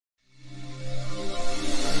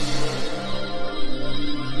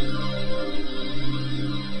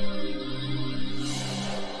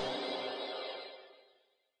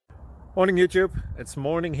Morning YouTube, it's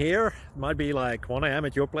morning here. It might be like 1 a.m.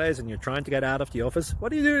 at your place and you're trying to get out of the office.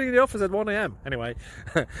 What are you doing in the office at 1 a.m? Anyway,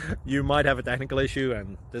 you might have a technical issue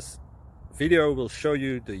and this video will show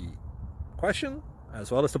you the question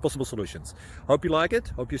as well as the possible solutions. Hope you like it,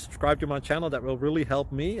 hope you subscribe to my channel. That will really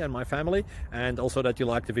help me and my family, and also that you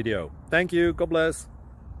like the video. Thank you, God bless.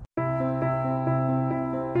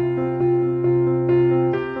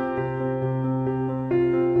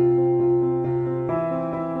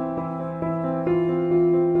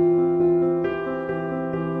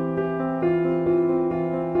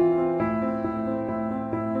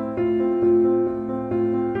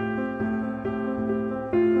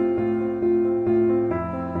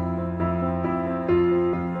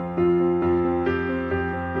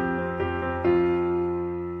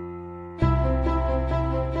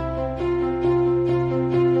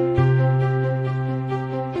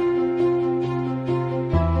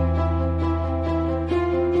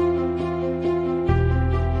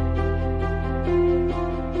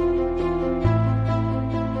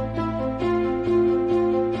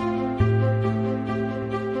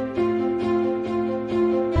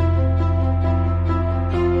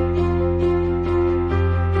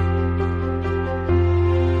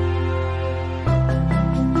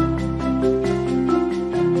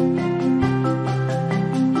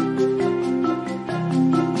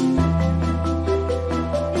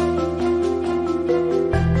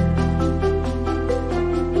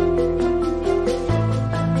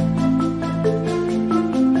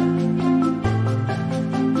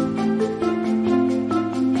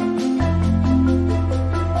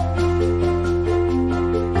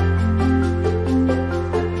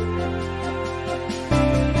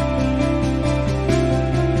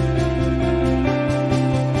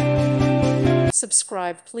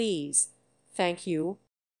 Subscribe, please. Thank you.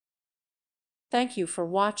 Thank you for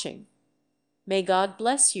watching. May God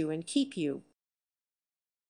bless you and keep you.